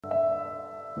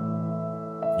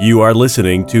You are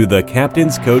listening to the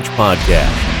Captain's Coach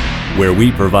Podcast, where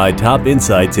we provide top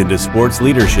insights into sports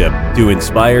leadership to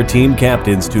inspire team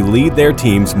captains to lead their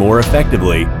teams more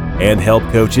effectively and help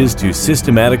coaches to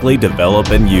systematically develop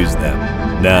and use them.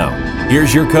 Now,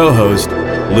 here's your co-host,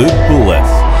 Luke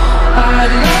Poulos.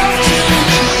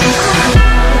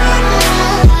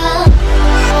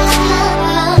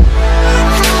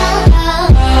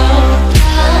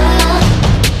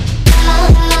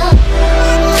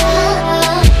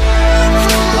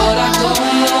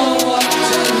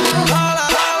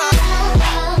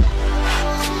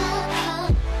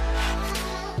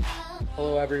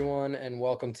 And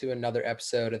welcome to another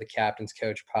episode of the Captain's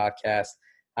Coach Podcast.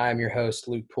 I'm your host,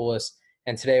 Luke Poulos,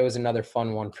 and today was another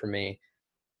fun one for me.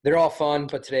 They're all fun,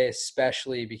 but today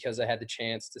especially because I had the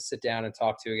chance to sit down and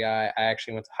talk to a guy I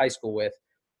actually went to high school with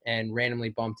and randomly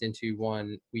bumped into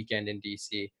one weekend in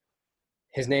D.C.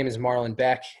 His name is Marlon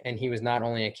Beck, and he was not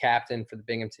only a captain for the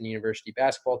Binghamton University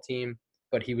Basketball Team,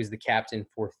 but he was the captain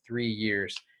for 3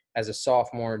 years as a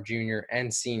sophomore, junior,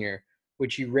 and senior,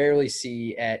 which you rarely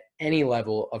see at any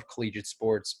level of collegiate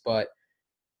sports, but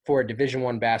for a Division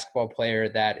I basketball player,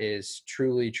 that is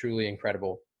truly, truly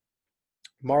incredible.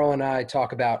 Marlon and I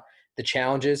talk about the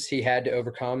challenges he had to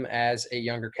overcome as a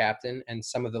younger captain and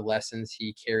some of the lessons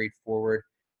he carried forward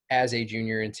as a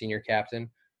junior and senior captain,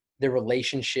 the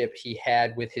relationship he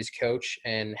had with his coach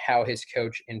and how his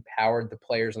coach empowered the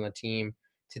players on the team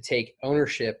to take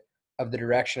ownership of the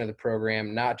direction of the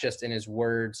program, not just in his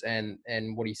words and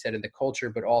what he said in the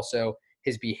culture, but also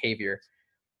his behavior.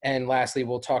 And lastly,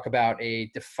 we'll talk about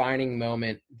a defining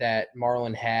moment that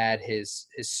Marlon had his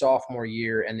sophomore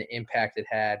year and the impact it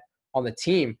had on the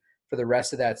team for the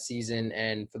rest of that season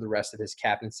and for the rest of his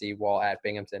captaincy while at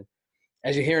Binghamton.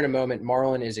 As you hear in a moment,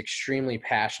 Marlon is extremely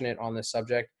passionate on this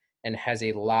subject and has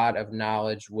a lot of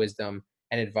knowledge, wisdom,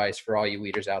 and advice for all you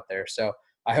leaders out there. So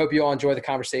I hope you all enjoy the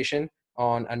conversation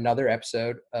on another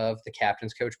episode of the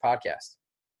Captain's Coach Podcast.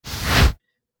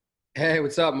 Hey,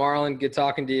 what's up, Marlon? Good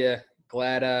talking to you.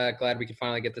 Glad we could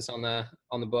finally get this on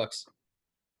the books.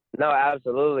 No,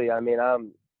 absolutely. I mean,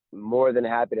 I'm more than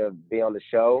happy to be on the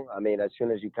show. I mean, as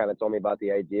soon as you kind of told me about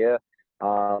the idea,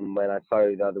 when I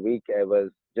started the other week, it was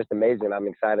just amazing. I'm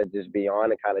excited to just be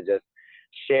on and kind of just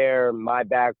share my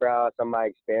background, some of my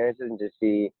experiences, and just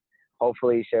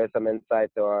hopefully share some insight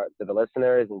to the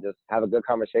listeners and just have a good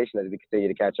conversation as we continue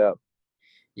to catch up.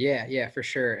 Yeah, for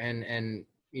sure. And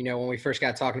you know, when we first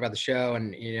got talking about the show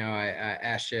and, you know, I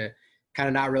asked you kind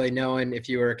of not really knowing if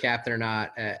you were a captain or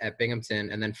not at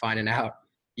Binghamton, and then finding out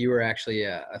you were actually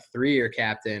a 3-year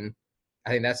captain.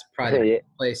 I think that's probably the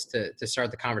place to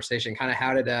start the conversation. Kind of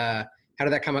how did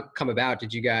that come about?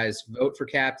 Did you guys vote for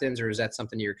captains, or is that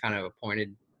something you were kind of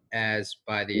appointed as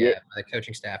by the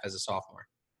coaching staff as a sophomore?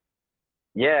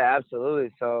 Yeah, absolutely.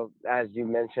 So as you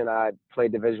mentioned, I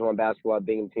played Division I basketball at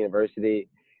Binghamton University.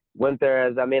 Went there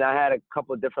I had a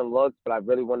couple of different looks, but I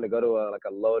really wanted to go to a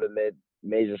low to mid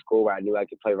major school where I knew I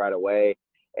could play right away.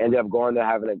 Ended up going there,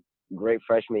 having a great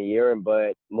freshman year,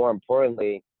 but more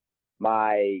importantly,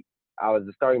 I was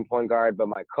the starting point guard, but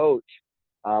my coach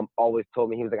always told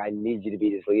me, he was like, I need you to be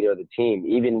this leader of the team.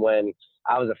 Even when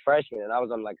I was a freshman and I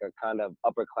was on like a kind of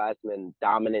upperclassman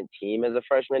dominant team as a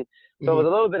freshman. So It was a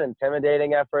little bit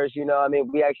intimidating at first, you know. I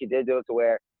mean, we actually did do it to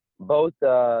where both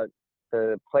the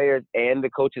players and the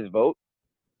coaches vote.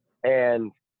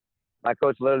 And my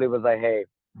coach literally was like, hey,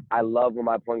 I love when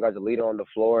my point guard's a leader on the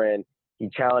floor. And he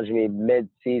challenged me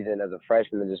mid-season as a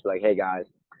freshman and just be like, hey, guys,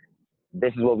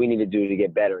 this is what we need to do to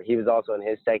get better. He was also in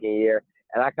his second year.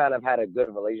 And I kind of had a good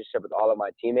relationship with all of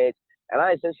my teammates. And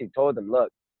I essentially told them,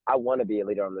 look, I want to be a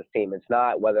leader on this team. It's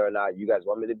not whether or not you guys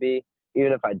want me to be.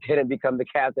 Even if I didn't become the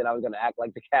captain, I was going to act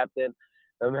like the captain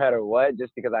no matter what,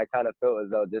 just because I kind of felt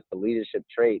as though just the leadership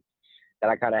traits that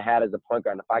I kind of had as a point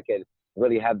guard, and if I could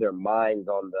really have their minds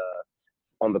on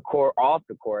the court, off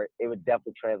the court, it would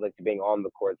definitely translate to being on the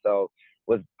court. So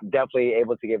was definitely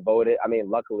able to get voted. I mean,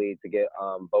 luckily to get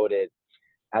voted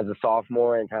as a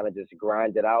sophomore and kind of just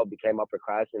grind it out, became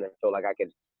upperclassmen and felt like I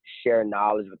could share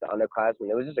knowledge with the underclassmen.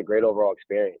 It was just a great overall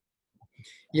experience.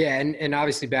 Yeah, and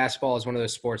obviously basketball is one of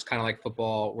those sports, kind of like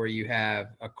football, where you have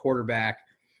a quarterback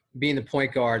being the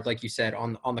point guard, like you said,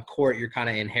 on the court, you're kind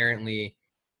of inherently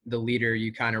the leader.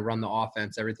 You kind of run the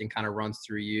offense. Everything kind of runs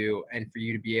through you. And for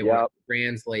you to be able to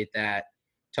translate that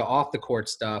to off the court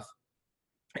stuff.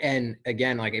 And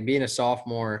again, like being a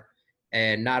sophomore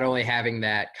and not only having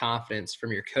that confidence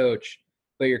from your coach,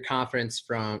 but your confidence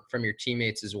from your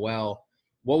teammates as well.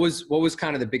 What was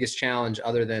kind of the biggest challenge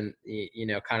other than, you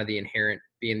know, kind of the inherent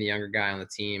being the younger guy on the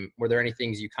team? Were there any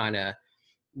things you kind of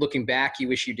looking back, you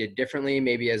wish you did differently,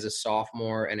 maybe as a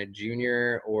sophomore and a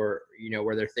junior, or,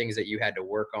 were there things that you had to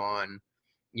work on,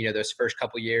 those first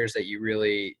couple years that you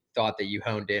really thought that you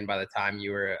honed in by the time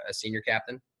you were a senior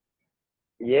captain?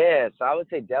 Yeah, so I would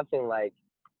say definitely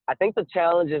I think the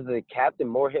challenges of the captain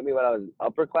more hit me when I was an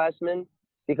upperclassman,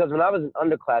 because when I was an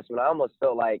underclassman, I almost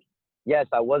felt like, yes,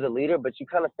 I was a leader, but you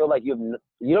kind of feel like you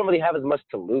don't really have as much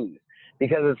to lose,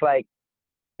 because it's like,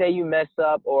 say you mess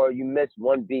up or you miss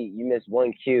one beat, you miss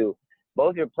one cue,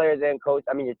 both your players and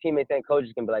your teammates and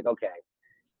coaches can be like, okay,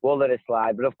 we'll let it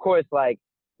slide. But of course,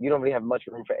 you don't really have much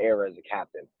room for error as a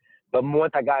captain. But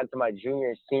once I got into my junior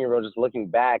and senior role, just looking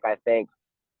back, I think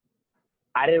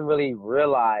I didn't really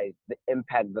realize the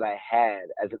impact that I had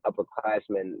as an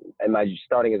upperclassman and my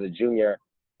starting as a junior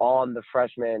on the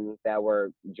freshmen that were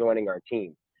joining our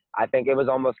team. I think it was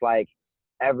almost like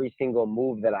every single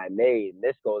move that I made, and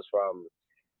this goes from,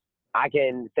 I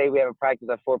can say we have a practice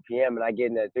at 4 p.m. and I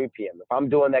get in at 3 p.m. If I'm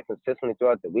doing that consistently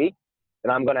throughout the week,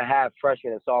 then I'm going to have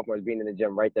freshmen and sophomores being in the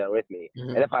gym right there with me.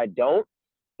 Mm-hmm. And if I don't,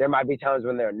 there might be times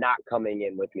when they're not coming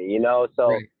in with me,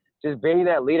 So Right. Just being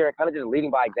that leader and kind of just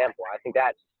leading by example. I think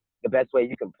that's the best way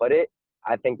you can put it.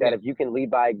 I think that if you can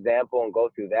lead by example and go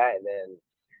through that, and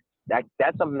then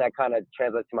that's something that kind of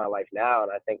translates to my life now.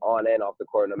 And I think on and off the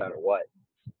court, no matter what.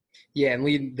 Yeah, and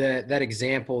lead that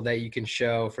example that you can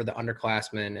show for the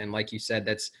underclassmen. And like you said,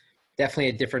 that's definitely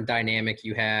a different dynamic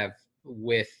you have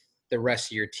with the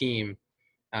rest of your team.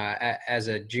 As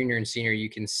a junior and senior, you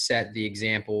can set the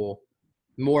example,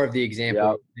 more of the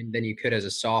example than you could as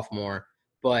a sophomore.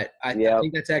 But I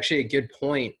think that's actually a good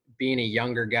point, being a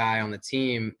younger guy on the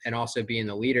team and also being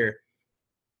the leader.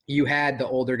 You had the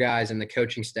older guys and the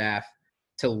coaching staff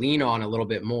to lean on a little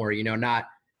bit more, not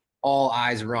all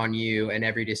eyes were on you and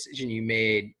every decision you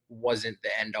made wasn't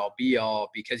the end all be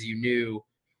all, because you knew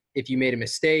if you made a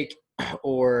mistake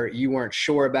or you weren't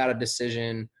sure about a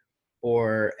decision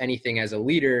or anything as a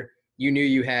leader, you knew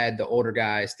you had the older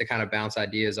guys to kind of bounce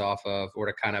ideas off of, or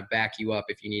to kind of back you up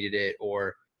if you needed it,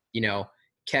 or,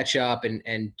 catch up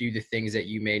and do the things that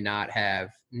you may not have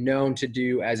known to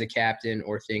do as a captain,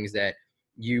 or things that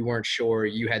you weren't sure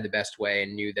you had the best way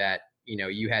and knew that,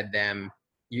 you had them.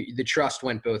 The trust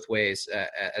went both ways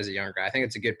as a younger guy. I think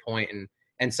it's a good point,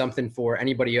 and something for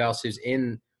anybody else who's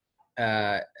in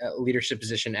a leadership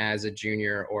position as a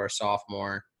junior or a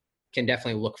sophomore can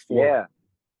definitely look for.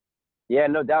 Yeah,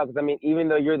 no doubt. Because even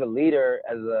though you're the leader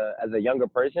as a younger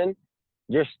person,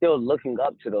 you're still looking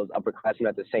up to those upperclassmen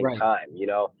at the same time.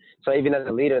 So even as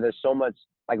a leader, there's so much,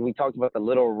 like we talked about, the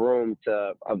little room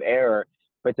of error,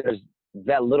 but there's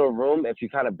that little room. If you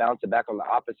kind of bounce it back on the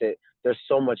opposite, there's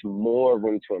so much more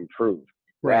room to improve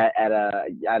at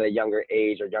a younger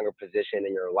age or younger position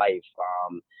in your life.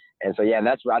 And so,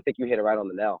 that's where I think you hit it right on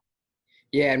the nail.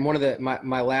 Yeah, and one of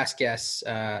my last guests,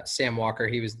 Sam Walker,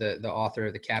 he was the author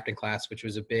of the Captain Class, which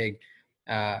was a big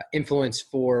influence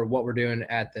for what we're doing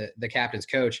at the Captain's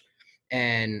Coach,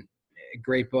 and a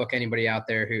great book. Anybody out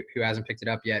there who hasn't picked it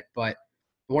up yet, but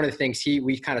one of the things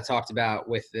we kind of talked about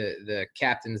with the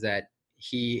captains that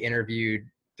he interviewed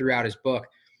throughout his book,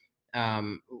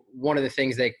 one of the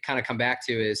things they kind of come back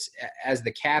to is, as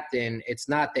the captain, it's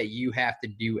not that you have to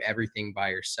do everything by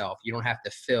yourself. You don't have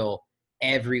to fill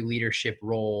every leadership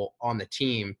role on the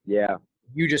team. Yeah.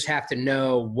 You just have to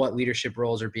know what leadership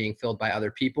roles are being filled by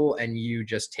other people, and you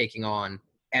just taking on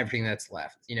everything that's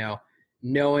left,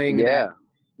 knowing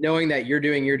that you're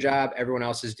doing your job, everyone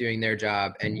else is doing their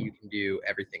job, and you can do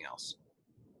everything else.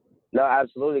 No,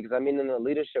 absolutely. Because in the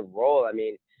leadership role,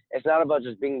 it's not about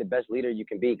just being the best leader you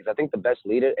can be. Because I think the best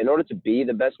leader, in order to be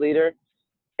the best leader,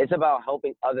 it's about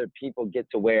helping other people get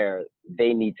to where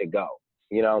they need to go.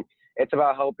 It's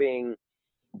about helping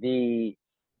the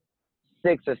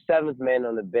 6th or 7th man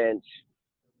on the bench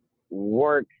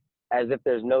work as if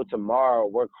there's no tomorrow,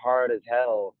 work hard as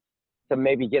hell to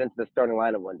maybe get into the starting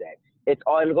lineup one day. It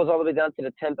goes all the way down to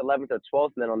the 10th, 11th, or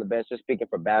 12th man on the bench, just speaking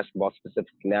for basketball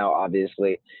specifically now,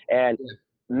 obviously, and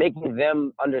making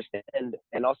them understand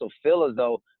and also feel as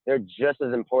though they're just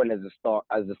as important as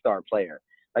the star player.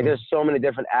 There's so many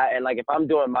different and if I'm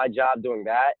doing my job doing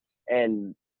that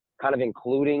and kind of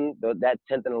including that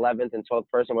 10th and 11th and 12th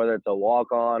person, whether it's a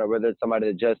walk-on or whether it's somebody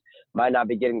that just might not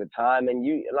be getting the time. And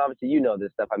obviously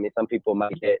this stuff. Some people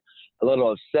might get a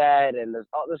little upset, and there's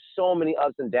so many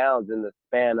ups and downs in the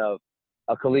span of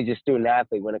a collegiate student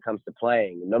athlete when it comes to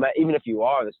playing, no matter, even if you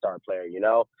are the star player,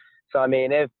 So,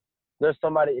 if there's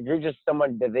if you're just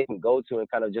somebody that they can go to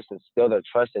and kind of just instill their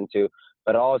trust into,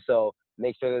 but also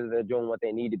make sure that they're doing what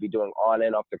they need to be doing on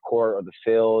and off the court or the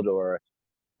field or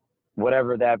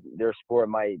whatever that their sport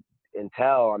might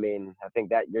entail. I think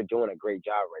that you're doing a great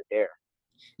job right there.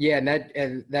 Yeah, and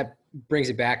that brings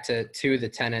it back to two of the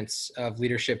tenets of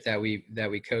leadership that we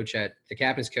coach at the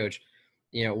Captain's Coach.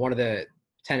 You know, one of the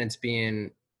tenets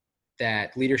being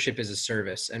that leadership is a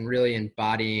service, and really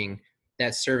embodying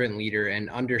that servant leader and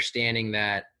understanding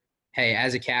that, hey,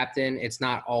 as a captain, it's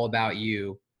not all about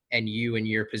you and you and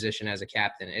your position as a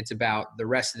captain. It's about the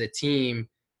rest of the team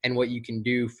and what you can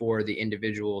do for the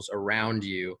individuals around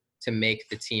you to make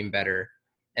the team better,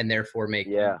 and therefore make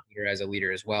you better as a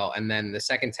leader as well. And then the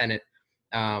second tenet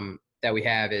that we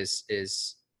have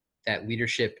is that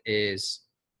leadership is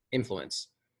influence.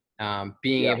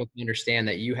 Being able to understand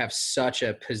that you have such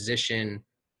a position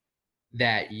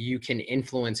that you can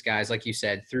influence guys, like you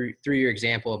said, through your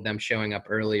example of them showing up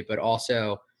early, but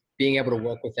also being able to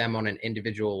work with them on an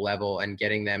individual level and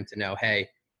getting them to know, hey,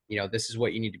 you know, this is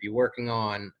what you need to be working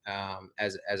on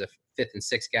as a fifth and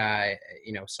sixth guy,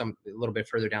 you know, a little bit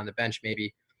further down the bench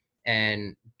maybe,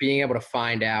 and being able to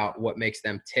find out what makes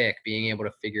them tick, being able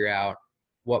to figure out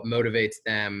what motivates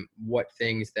them, what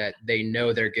things that they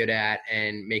know they're good at,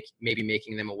 and maybe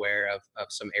making them aware of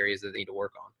some areas that they need to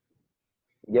work on.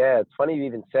 Yeah, it's funny you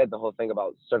even said the whole thing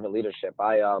about servant leadership.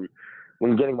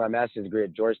 When getting my master's degree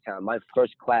at Georgetown, my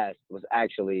first class was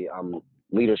actually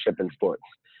leadership in sports.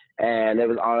 And it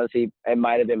was honestly, it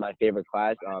might have been my favorite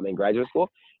class in graduate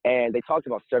school. And they talked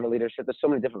about servant leadership. There's so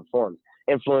many different forms.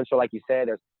 Influential, like you said,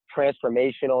 there's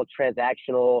transformational,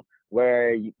 transactional,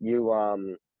 where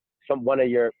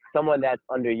someone that's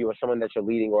under you or someone that you're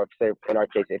leading, or if say, in our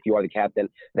case, if you are the captain,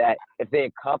 that if they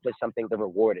accomplish something, they're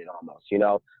rewarded almost, you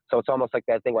know? So it's almost like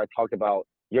that thing where I talked about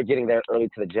you're getting there early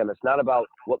to the gym. It's not about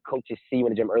what coaches see you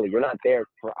in the gym early. You're not there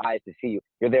for eyes to see you.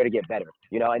 You're there to get better,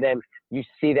 you know? And then you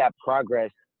see that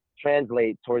progress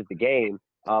translate towards the game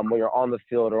when you're on the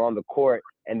field or on the court,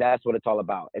 and that's what it's all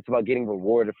about. It's about getting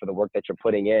rewarded for the work that you're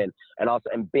putting in,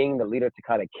 and being the leader to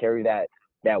kind of carry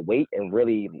that weight and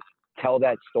really tell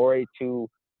that story to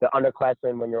the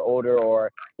underclassmen when you're older,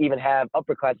 or even have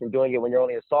upperclassmen doing it when you're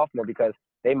only a sophomore, because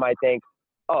they might think,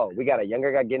 oh, we got a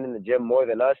younger guy getting in the gym more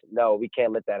than us. No, we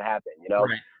can't let that happen, you know?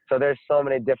 Right. So there's so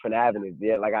many different avenues.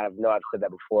 Yeah, like I've said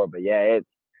that before, but yeah,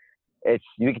 it's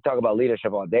we can talk about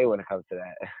leadership all day when it comes to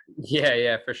that.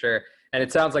 Yeah, for sure. And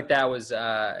it sounds like that was,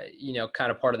 you know,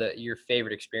 kind of part of your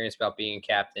favorite experience about being a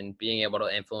captain, being able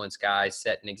to influence guys,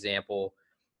 set an example,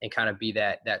 and kind of be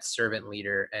that servant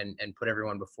leader and put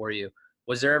everyone before you.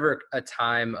 Was there ever a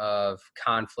time of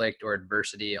conflict or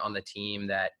adversity on the team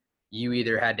that you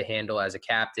either had to handle as a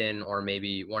captain, or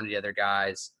maybe one of the other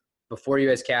guys before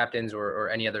you as captains, or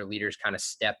any other leaders kind of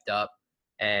stepped up?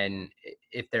 And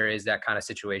if there is that kind of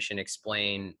situation,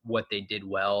 explain what they did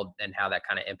well and how that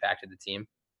kind of impacted the team.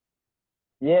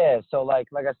 Yeah, so like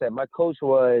I said, my coach it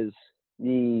was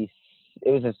the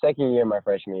second year, my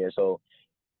freshman year. So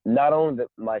not only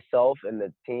myself and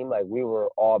the team, like we were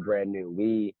all brand new.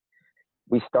 We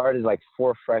started like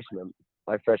four freshmen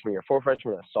my freshman year, four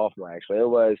freshmen and a sophomore actually. It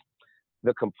was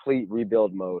the complete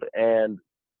rebuild mode, and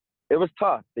it was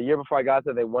tough. The year before I got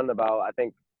there, they won about, I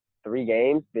think, 3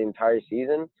 games the entire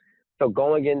season. So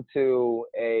going into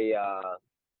a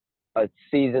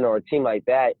season or a team like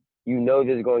that, you know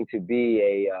there's going to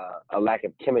be a lack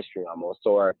of chemistry almost,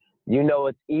 or you know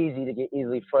it's easy to get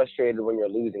easily frustrated when you're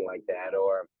losing like that,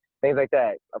 or things like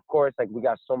that. Of course, like we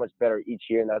got so much better each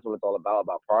year, and that's what it's all about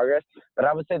progress. But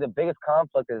I would say the biggest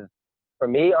conflict is, for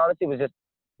me, honestly, was just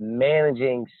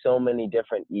managing so many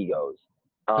different egos.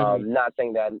 Not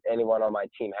saying that anyone on my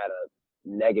team had a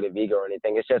negative ego or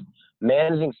anything. It's just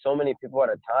managing so many people at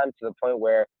a time, to the point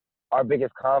where our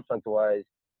biggest conflict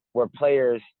were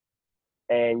players,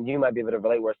 and you might be able to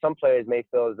relate, where some players may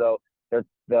feel as though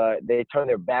they turn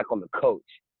their back on the coach,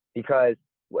 because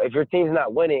if your team's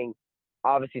not winning,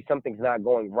 obviously something's not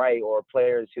going right. Or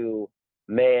players who,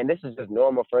 man, this is just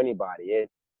normal for anybody.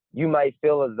 You might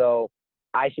feel as though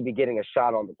I should be getting a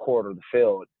shot on the court or the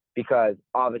field, because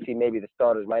obviously maybe the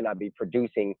starters might not be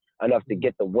producing enough to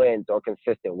get the wins or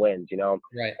consistent wins, you know?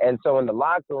 Right. And so in the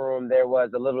locker room, there was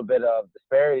a little bit of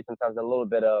disparity, sometimes a little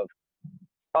bit of,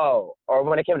 or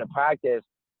when it came to practice,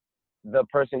 the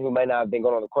person who might not have been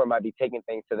going on the court might be taking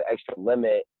things to the extra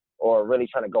limit, or really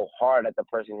trying to go hard at the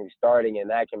person who's starting, and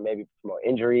that can maybe promote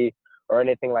injury or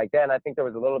anything like that. And I think there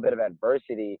was a little bit of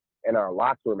adversity in our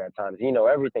locker room at times. You know,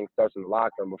 everything starts in the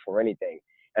locker room before anything.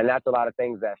 And that's a lot of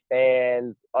things that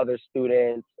fans, other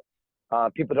students,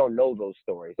 people don't know those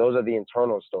stories. Those are the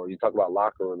internal stories. You talk about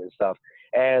locker room and stuff.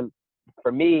 And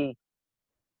for me,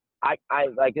 I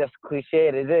like, as cliche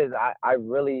it is, I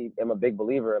really am a big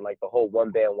believer in like the whole one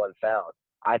band, one sound.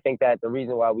 I think that the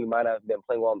reason why we might have been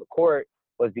playing well on the court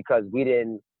was because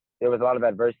there was a lot of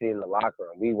adversity in the locker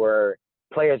room.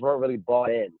 Players weren't really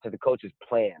bought in to the coach's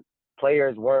plan.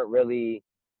 players weren't really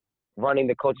running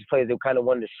the coaches' plays. They kind of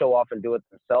wanted to show off and do it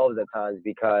themselves at times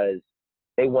because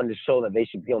they wanted to show that they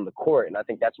should be on the court. And I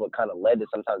think that's what kind of led to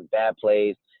sometimes bad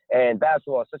plays. And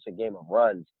basketball is such a game of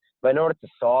runs. But in order to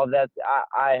solve that,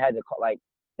 I had to call, like,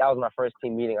 that was my first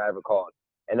team meeting I ever called.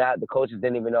 And that the coaches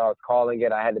didn't even know I was calling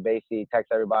it. I had to basically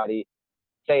text everybody,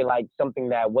 say, like, something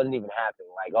that wasn't even happening.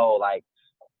 Like, oh, like,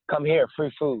 come here,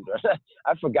 free food.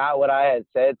 I forgot what I had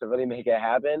said to really make it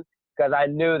happen because I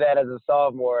knew that as a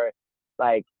sophomore,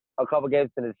 like, a couple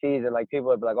games in the season, like, people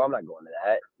would be like, oh, I'm not going to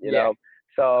that, you know?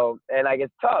 So, and like,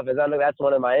 it's tough. That's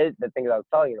one of the things I was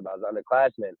telling you about, is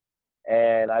underclassmen.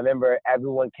 And I remember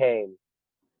everyone came,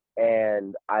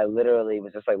 and I literally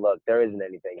was just like, look, there isn't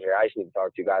anything here. I just need to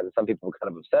talk to you guys. And some people were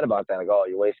kind of upset about that, like, oh,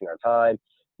 you're wasting our time.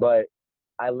 But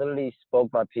I literally spoke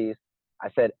my piece. I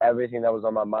said everything that was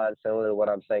on my mind, similar to what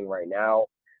I'm saying right now,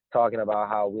 talking about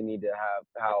how we need to have,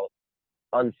 how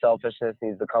unselfishness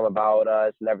needs to come about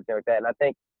us and everything like that. And I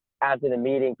think after the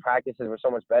meeting, practices were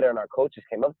so much better, and our coaches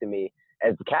came up to me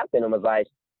as the captain and was like,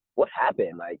 what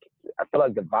happened? Like, I feel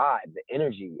like the vibe, the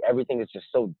energy, everything is just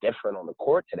so different on the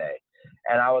court today.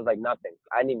 And I was like, nothing.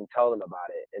 I didn't even tell them about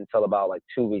it until about like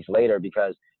 2 weeks later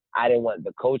because I didn't want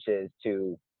the coaches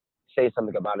to say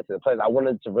something about it to the players. I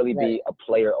wanted it to really be a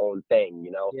player-owned thing,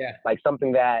 you know? Yeah. Like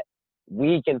something that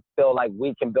we can feel like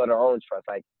we can build our own trust.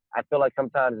 Like, I feel like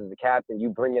sometimes as a captain, you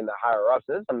bring in the higher-ups.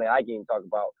 This is something I can even talk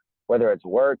about, whether it's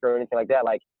work or anything like that.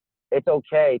 Like, it's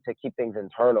okay to keep things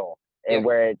internal and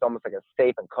where it's almost like a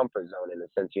safe and comfort zone in a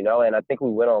sense, you know? And I think we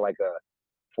went on like a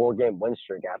 4-game win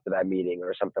streak after that meeting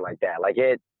or something like that. Like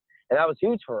and that was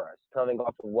huge for us coming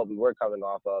off of what we were coming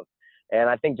off of. And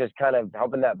I think just kind of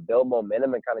helping that build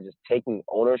momentum and kind of just taking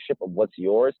ownership of what's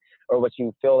yours or what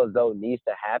you feel as though needs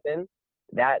to happen,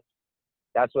 that's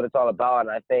what it's all about.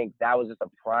 And I think that was just a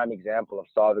prime example of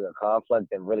solving a conflict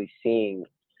and really seeing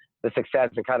the success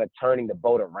and kind of turning the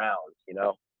boat around, you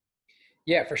know?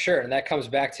 Yeah, for sure. And that comes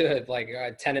back to like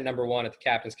tenet number one at the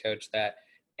captain's coach, that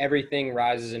everything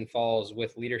rises and falls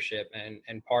with leadership.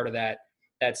 And part of that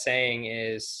saying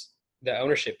is the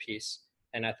ownership piece.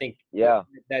 And I think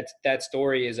that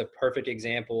story is a perfect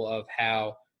example of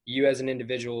how you as an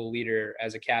individual leader,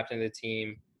 as a captain of the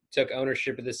team, took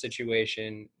ownership of the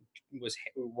situation,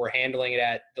 were handling it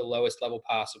at the lowest level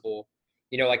possible.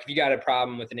 You know, like if you got a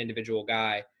problem with an individual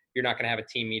guy, you're not going to have a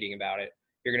team meeting about it.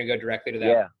 You're going to go directly to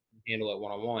that and handle it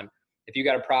one-on-one. If you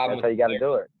got a problem with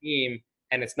the team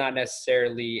and it's not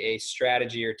necessarily a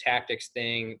strategy or tactics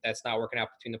thing that's not working out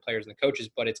between the players and the coaches,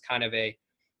 but it's kind of a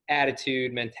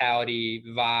attitude, mentality,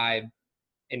 vibe,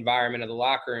 environment of the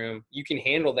locker room, you can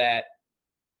handle that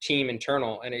team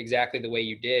internal and exactly the way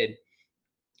you did.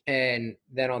 And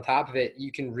then on top of it,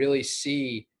 you can really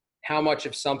see how much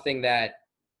of something that,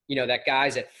 you know, that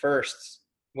guys at first,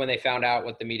 when they found out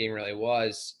what the meeting really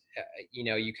was, you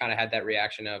know, you kind of had that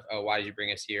reaction of, oh, why did you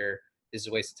bring us here? This is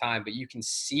a waste of time. But you can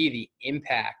see the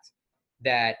impact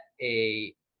that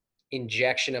a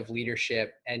injection of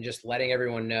leadership and just letting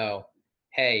everyone know,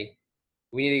 hey,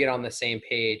 we need to get on the same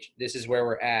page. This is where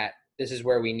we're at. This is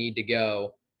where we need to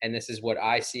go. And this is what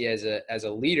I see as a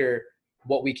leader,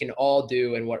 what we can all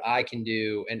do and what I can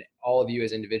do and all of you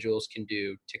as individuals can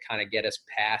do to kind of get us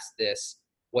past this,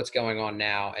 what's going on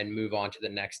now, and move on to the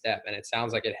next step. And it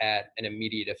sounds like it had an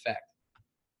immediate effect.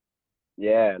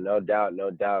 Yeah, no doubt, no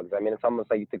doubt. 'Cause I mean, it's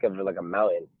almost like you think of it like a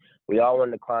mountain. We all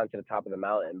want to climb to the top of the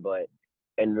mountain, but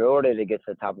in order to get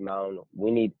to the top of the mountain,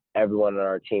 we need everyone on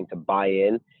our team to buy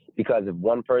in, because if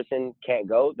one person can't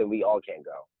go, then we all can't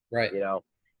go. Right. You know,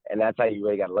 and that's how you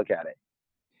really got to look at it.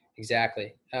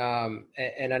 Exactly.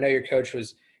 And I know your coach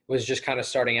was just kind of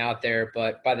starting out there,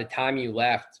 but by the time you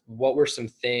left, what were some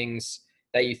things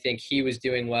that you think he was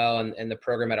doing well and the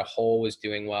program at a whole was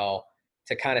doing well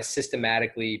to kind of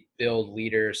systematically build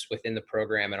leaders within the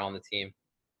program and on the team?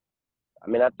 I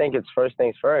mean, I think it's first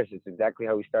things first. It's exactly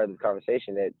how we started this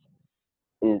conversation.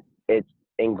 It's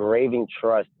engraving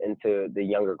trust into the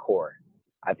younger core.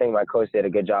 I think my coach did a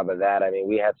good job of that. I mean,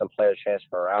 we had some players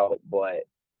transfer out, but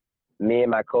me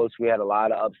and my coach, we had a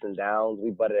lot of ups and downs.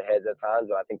 We butted heads at times,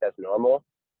 but I think that's normal.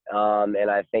 And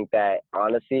I think that,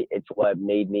 honestly, it's what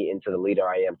made me into the leader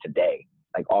I am today.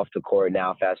 Like, off the court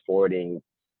now, fast forwarding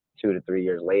 2 to 3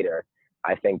 years later,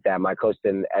 I think that my coach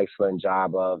did an excellent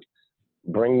job of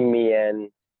bringing me in,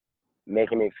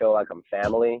 making me feel like I'm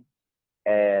family,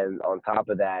 and on top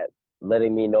of that,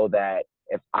 letting me know that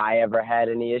if I ever had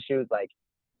any issues, like,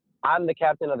 I'm the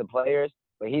captain of the players,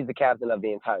 but he's the captain of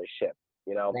the entire ship,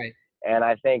 you know? Right. And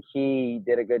I think he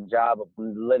did a good job of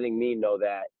letting me know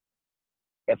that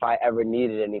if I ever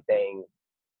needed anything,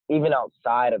 even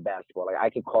outside of basketball, like, I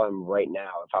could call him right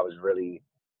now if I was really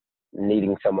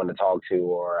needing someone to talk to,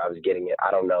 or I was getting it,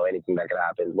 I don't know, anything that could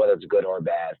happen, whether it's good or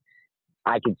bad,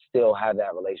 I could still have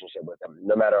that relationship with him,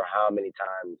 no matter how many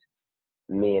times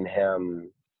me and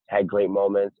him had great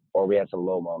moments or we had some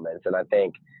low moments. And I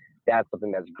think that's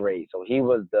something that's great. So he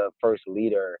was the first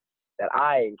leader that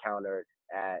I encountered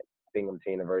at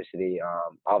Binghamton University,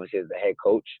 obviously as the head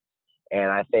coach.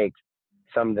 And I think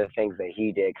some of the things that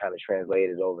he did kind of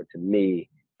translated over to me,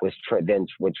 which then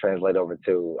would translate over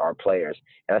to our players.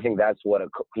 And I think that's what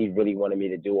he really wanted me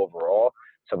to do overall.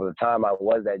 So by the time I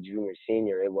was that junior,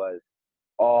 senior, it was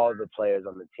all the players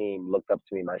on the team looked up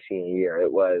to me my senior year.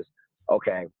 It was,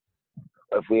 okay,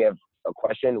 if we have a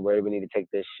question, where do we need to take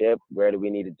this ship? Where do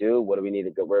we need to do? What do we need to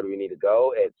go? Where do we need to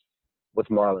go? It's what's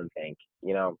Marlon think,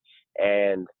 you know?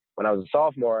 And when I was a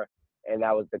sophomore and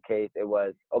that was the case, it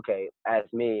was, okay,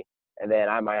 ask me. And then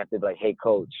I might have to be like, hey,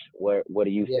 coach, what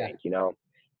do you think, you know?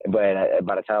 But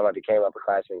by the time I became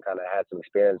upperclassman and kind of had some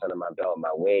experience under my belt, my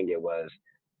wing, it was,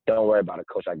 don't worry about it,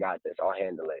 coach. I got this. I'll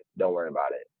handle it. Don't worry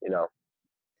about it, you know?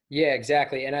 Yeah,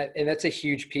 exactly. And that's a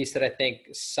huge piece that I think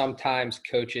sometimes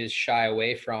coaches shy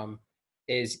away from,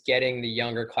 is getting the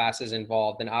younger classes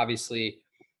involved. And obviously,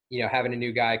 you know, having a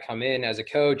new guy come in as a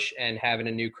coach and having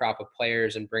a new crop of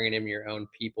players and bringing in your own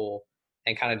people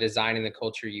and kind of designing the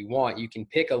culture you want, you can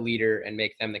pick a leader and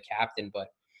make them the captain. But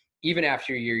even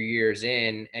after your years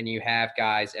in and you have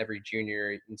guys every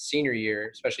junior and senior year,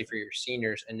 especially for your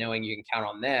seniors, and knowing you can count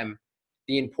on them,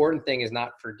 the important thing is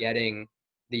not forgetting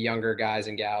the younger guys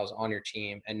and gals on your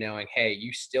team and knowing, hey,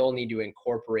 you still need to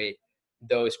incorporate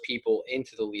those people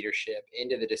into the leadership,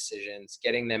 into the decisions,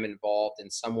 getting them involved in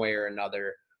some way or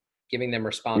another, giving them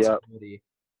responsibility,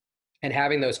 and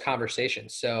having those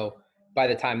conversations. So by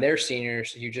the time they're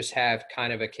seniors, you just have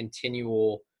kind of a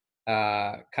continual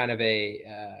it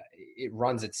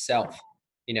runs itself,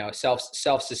 you know,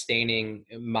 self-sustaining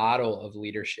model of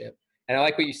leadership. And I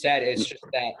like what you said. It's just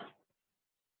that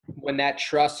when that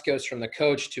trust goes from the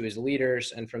coach to his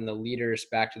leaders and from the leaders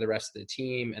back to the rest of the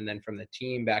team and then from the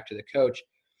team back to the coach,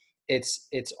 it's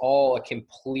all a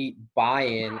complete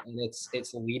buy-in, and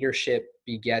it's leadership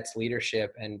begets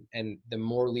leadership. And the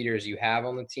more leaders you have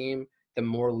on the team, the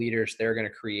more leaders they're going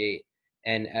to create.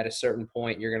 And at a certain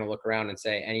point, you're going to look around and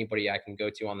say, anybody I can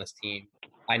go to on this team,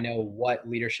 I know what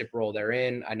leadership role they're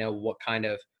in. I know what kind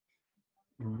of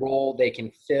role they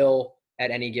can fill at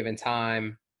any given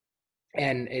time.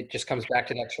 And it just comes back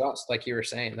to that trust, like you were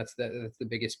saying. That's the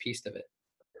biggest piece of it.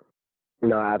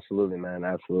 No, absolutely, man.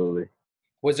 Absolutely.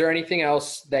 Was there anything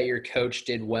else that your coach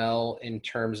did well in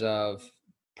terms of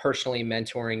personally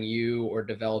mentoring you or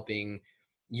developing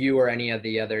you or any of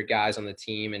the other guys on the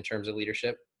team in terms of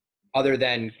leadership, other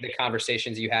than the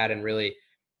conversations you had and really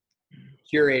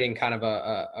curating kind of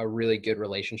a really good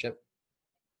relationship?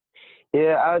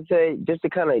 Yeah, I would say, just to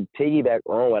kind of piggyback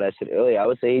on what I said earlier, I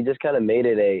would say he just kind of made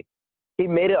it a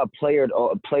player's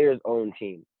own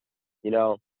team. You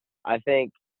know, I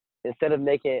think instead of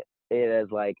making it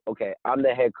as like, okay, I'm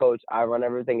the head coach, I run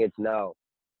everything, it's no.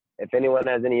 If anyone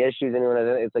has any issues,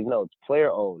 it's like, no, it's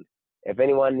player owned. If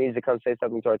anyone needs to come say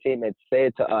something to our team, say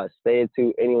it to us, say it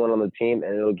to anyone on the team,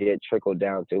 and it'll get trickled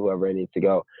down to whoever it needs to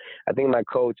go. I think my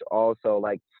coach also,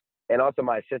 and also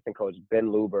my assistant coach, Ben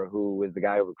Luber, who was the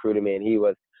guy who recruited me, and he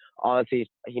was, honestly,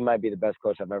 he might be the best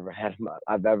coach I've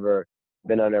ever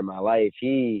been under in my life.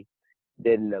 He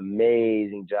did an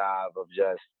amazing job of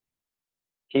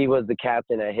he was the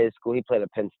captain at his school. He played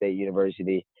at Penn State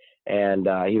University, and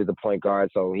he was the point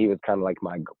guard. So he was kind of like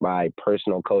my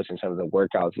personal coach in terms of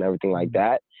workouts and everything like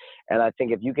that. And I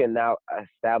think if you can now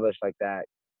establish like that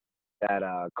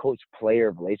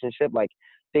coach-player relationship, like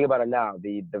think about it now,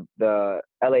 the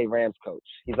LA Rams coach,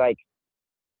 he's like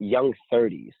young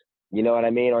 30s. You know what I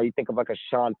mean? Or you think of like a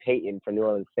Sean Payton for New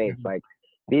Orleans Saints. Mm-hmm. Like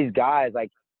these guys,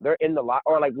 like they're in the lot.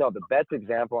 Or like, no, the best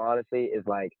example, honestly, is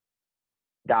like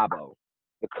Dabo,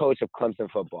 the coach of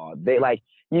Clemson football. They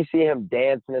you see him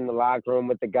dancing in the locker room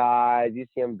with the guys. You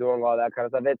see him doing all that kind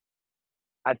of stuff.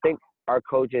 I think our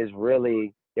coaches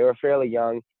they were fairly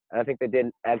young, and I think they did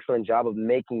an excellent job of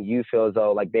making you feel as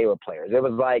though like they were players. It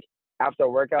was like after a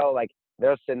workout, like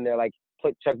they're sitting there like,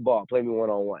 check ball, play me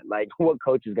one-on-one. Like what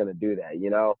coach is gonna do that, you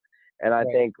know? And I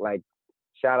think like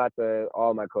shout out to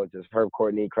all my coaches, Herb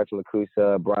Courtney, Crutchin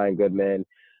Lacusa, Brian Goodman,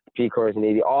 P.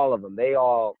 Corsnidi, all of them.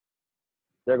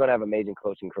 They're going to have amazing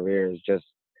coaching careers just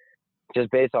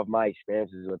based off my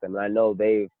experiences with them. And I know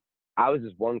I was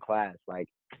just one class. Like,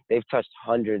 they've touched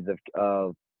hundreds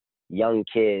of young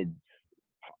kids'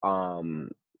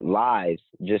 lives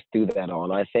just through that all.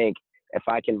 And I think if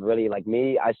I can really, like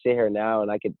me, I sit here now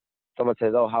and someone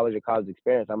says, oh, how was your college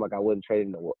experience? I'm like, I wouldn't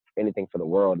trade anything for the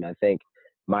world. And I think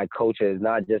my coaches,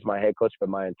 not just my head coach, but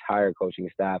my entire coaching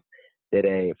staff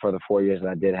for the 4 years that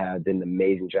I did an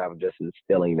amazing job of just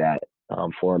instilling that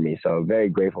for me. So very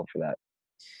grateful for that.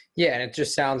 Yeah, and it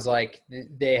just sounds like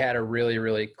they had a really,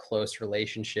 really close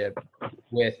relationship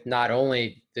with not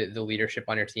only the leadership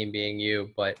on your team being you,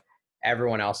 but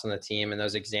everyone else on the team. And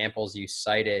those examples you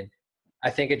cited, I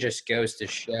think it just goes to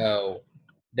show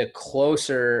the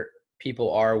closer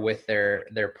people are with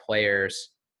their players,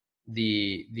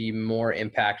 the more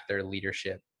impact their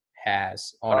leadership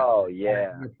has on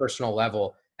a personal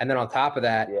level. And then on top of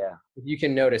that, if you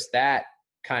can notice that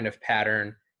kind of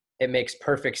pattern, it makes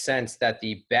perfect sense that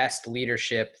the best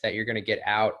leadership that you're going to get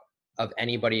out of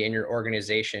anybody in your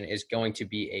organization is going to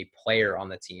be a player on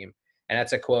the team. And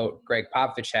that's a quote Greg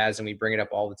Popovich has, and we bring it up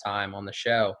all the time on the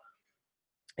show,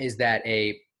 is that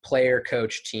a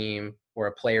player-coach team or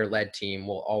a player-led team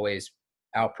will always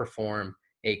outperform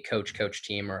a coach-coach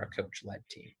team or a coach-led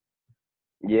team.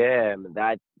 Yeah,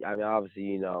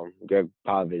 obviously, Greg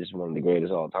Popovich is one of the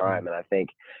greatest of all time, and I think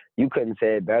you couldn't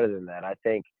say it better than that. I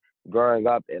think growing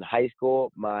up in high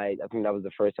school, I think that was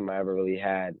the first time I ever really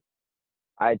had.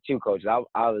 I had two coaches.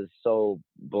 I was so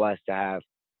blessed to have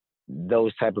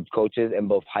those type of coaches in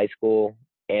both high school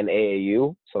and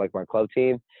AAU. So like my club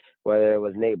team, whether it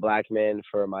was Nate Blackman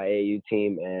for my AAU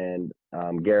team and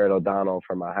Garrett O'Donnell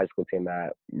for my high school team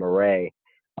at Murray,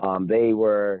 they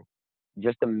were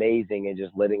just amazing and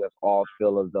just letting us all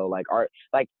feel as though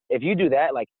if you do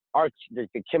that, the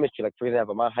chemistry, like for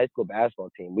example, my high school basketball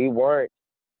team, we weren't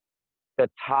the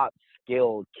top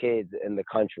skilled kids in the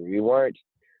country. We weren't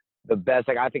the best.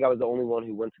 I think I was the only one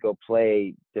who went to go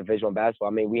play Division I basketball.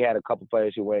 I mean, we had a couple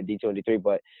players who went D2 and D3,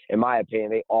 but in my opinion,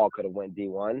 they all could have went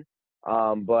D1.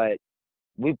 But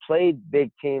we played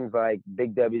big teams like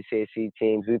big WCAC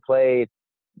teams. We played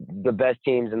the best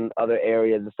teams in other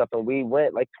areas and stuff, and we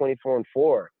went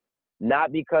 24-4,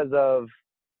 not because of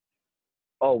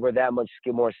we're that much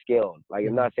more skilled.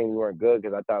 I'm not saying we weren't good,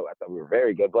 because I thought we were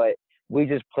very good, but we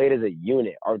just played as a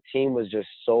unit. Our team was just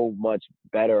so much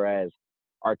better as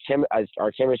our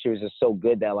chemistry was just so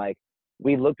good that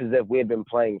we looked as if we had been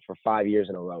playing for 5 years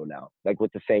in a row now,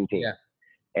 with the same team. Yeah.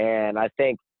 And I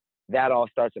think that all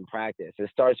starts in practice. It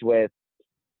starts with,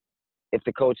 if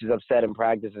the coach is upset in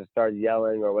practice and starts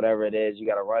yelling or whatever it is, you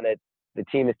got to run it. The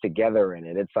team is together in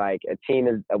it. It's like a team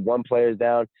is one player's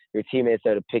down, your teammates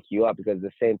are to pick you up, because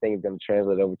the same thing is going to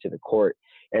translate over to the court.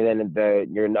 And then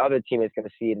your other teammate's going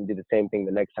to see it and do the same thing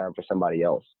the next time for somebody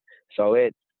else. So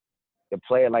the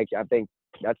player, I think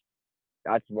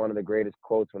that's one of the greatest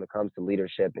quotes when it comes to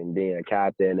leadership and being a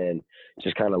captain and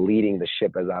just kind of leading the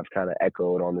ship, as I've kind of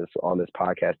echoed on this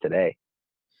podcast today.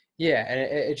 Yeah, and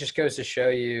it just goes to show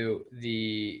you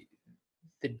the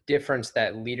difference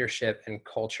that leadership and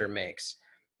culture makes.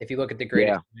 If you look at the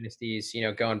greatest dynasties,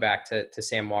 going back to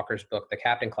Sam Walker's book, The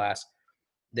Captain Class,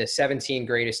 the 17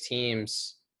 greatest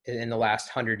teams in the last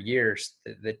 100 years,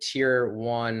 the tier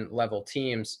 1 level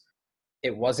teams,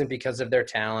 it wasn't because of their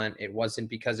talent. It wasn't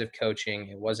because of coaching.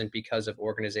 It wasn't because of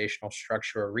organizational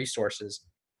structure or resources.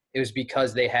 It was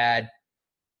because they had,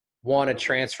 one, a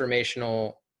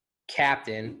transformational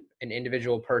captain, an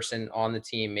individual person on the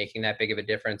team making that big of a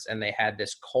difference, and they had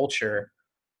this culture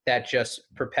that just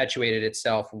perpetuated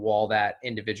itself while that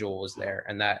individual was there.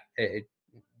 And that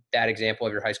example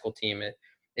of your high school team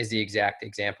is the exact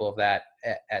example of that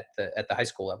at the high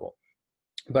school level.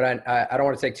 But I don't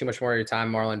want to take too much more of your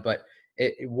time, Marlon, but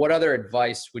what other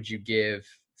advice would you give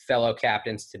fellow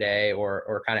captains today,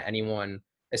 or kind of anyone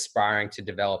aspiring to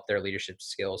develop their leadership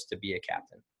skills to be a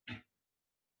captain?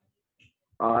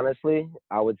 Honestly,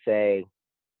 I would say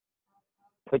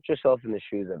put yourself in the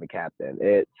shoes of a captain.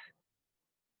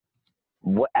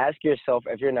 Ask yourself,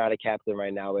 if you're not a captain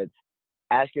right now,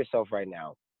 ask yourself right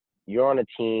now, you're on a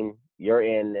team,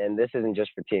 and this isn't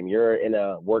just for team, you're in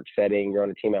a work setting, you're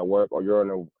on a team at work, or you're on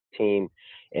a team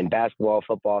in basketball,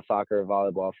 football, soccer,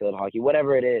 volleyball, field hockey,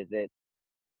 whatever it is,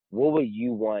 what would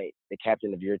you want the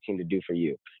captain of your team to do for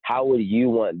you? How would you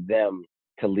want them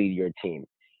to lead your team?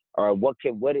 Or what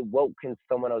can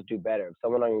someone else do better? If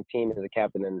someone on your team is a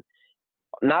captain, and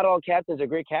not all captains are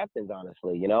great captains,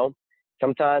 honestly,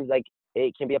 sometimes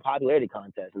it can be a popularity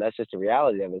contest, and that's just the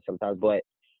reality of it sometimes. But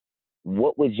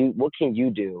what can you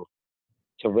do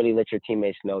to really let your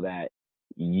teammates know that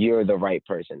you're the right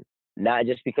person? Not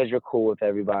just because you're cool with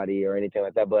everybody or anything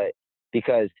like that, but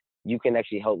because you can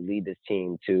actually help lead this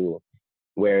team to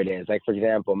where it is. For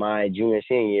example, my senior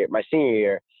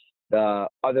year, the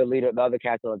other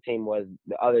captain on the team was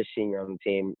the other senior on the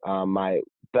team, my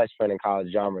best friend in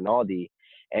college, John Rinaldi,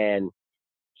 and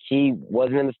he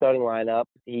wasn't in the starting lineup.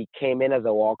 He came in as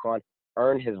a walk-on,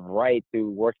 earned his right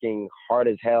through working hard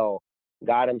as hell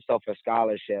got himself a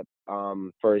scholarship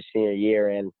for his senior year,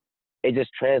 and it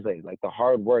just translated. Like the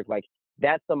hard work, like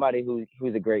that's somebody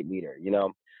who's a great leader.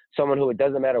 Someone who, it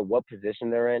doesn't matter what position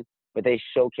they're in, but they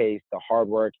showcase the hard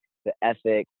work, the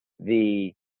ethic,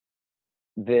 the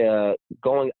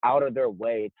going out of their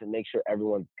way to make sure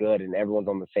everyone's good and everyone's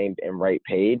on the same and right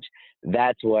page.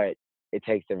 That's what it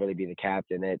takes to really be the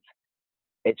captain.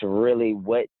 It's really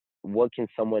what can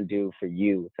someone do for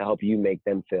you to help you make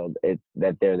them feel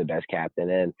that they're the best captain.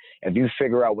 And if you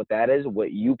figure out what that is,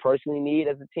 what you personally need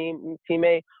as a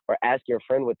teammate, or ask your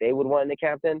friend what they would want in the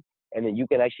captain, and then you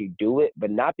can actually do it, but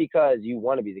not because you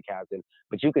want to be the captain,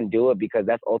 but you can do it because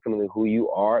that's ultimately who you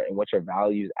are and what your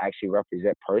values actually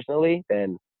represent personally,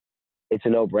 then it's a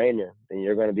no-brainer. Then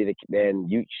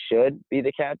you should be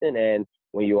the captain. And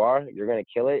when you are, you're going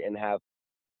to kill it and have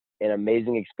an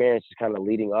amazing experience just kind of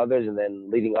leading others, and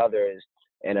then leading others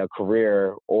in a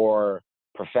career or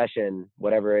profession,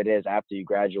 whatever it is, after you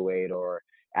graduate or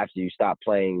after you stop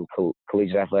playing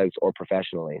collegiate athletics or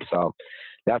professionally. So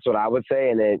that's what I would say.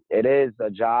 And it is a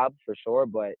job for sure,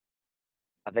 but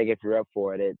I think if you're up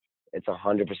for it, it's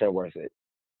 100% worth it.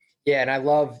 Yeah, and I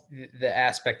love the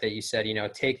aspect that you said,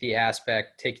 take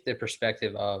the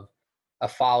perspective of a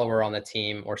follower on the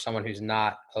team or someone who's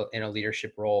not in a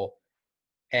leadership role.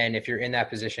 And if you're in that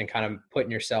position, kind of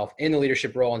putting yourself in the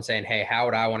leadership role and saying, hey, how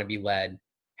would I want to be led?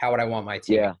 How would I want my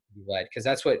team to be led? Because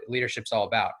that's what leadership's all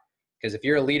about. Because if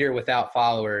you're a leader without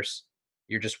followers,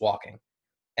 you're just walking.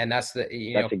 And that's that's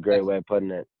a great way of putting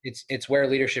it. It's where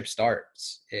leadership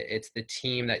starts. It's the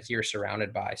team that you're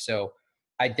surrounded by. So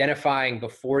identifying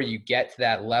before you get to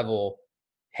that level,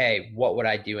 hey, what would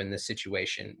I do in this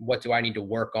situation? What do I need to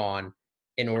work on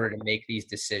in order to make these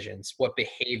decisions? What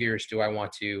behaviors do I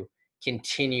want to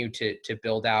continue to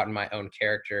build out in my own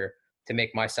character to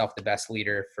make myself the best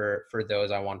leader for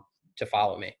those I want to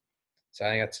follow me? So I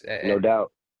think that's no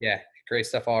doubt. Yeah, great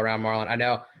stuff all around, Marlon.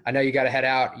 I know you got to head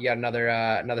out. You got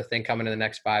another thing coming in the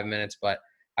next 5 minutes, but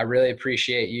I really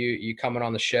appreciate you coming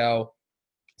on the show.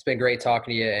 It's been great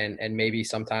talking to you, and maybe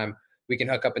sometime we can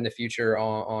hook up in the future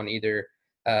on either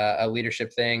a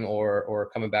leadership thing or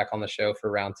coming back on the show for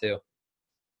round 2.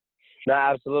 No,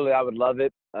 absolutely. I would love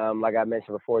it. Like I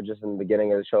mentioned before, just in the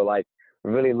beginning of the show, like,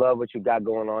 really love what you got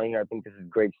going on here. I think this is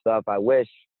great stuff. I wish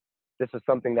this was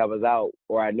something that was out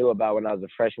or I knew about when I was a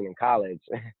freshman in college.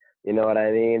 You know what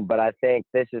I mean? But I think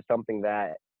this is something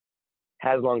that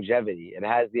has longevity. It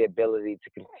has the ability to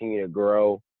continue to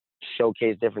grow,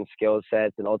 showcase different skill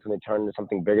sets, and ultimately turn into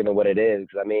something bigger than what it is.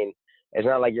 Because, I mean, it's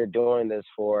not like you're doing this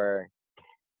to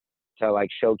like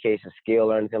showcase a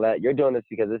skill or anything like that. You're doing this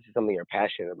because this is something you're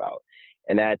passionate about.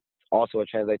 And that also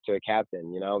translates to a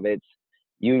captain. It's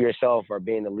you yourself are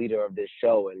being the leader of this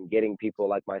show and getting people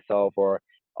like myself or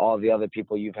all the other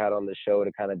people you've had on the show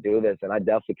to kind of do this. And I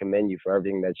definitely commend you for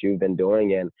everything that you've been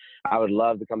doing. And I would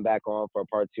love to come back on for a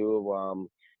part 2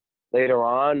 later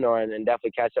on, and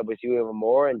definitely catch up with you even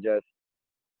more and just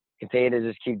continue to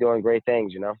just keep doing great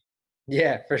things,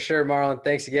 Yeah, for sure, Marlon.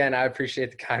 Thanks again. I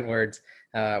appreciate the kind words.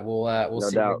 We'll No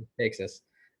see doubt. where it takes us.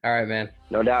 All right, man.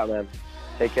 No doubt, man.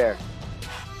 Take care.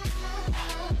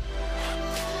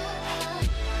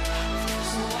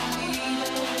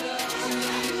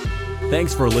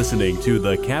 Thanks for listening to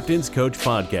the Captain's Coach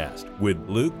Podcast with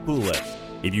Luke Poulos.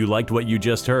 If you liked what you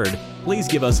just heard, please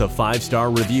give us a 5-star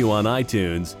review on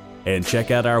iTunes and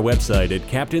check out our website at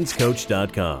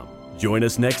captainscoach.com. Join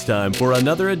us next time for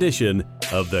another edition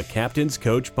of the Captain's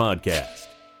Coach Podcast.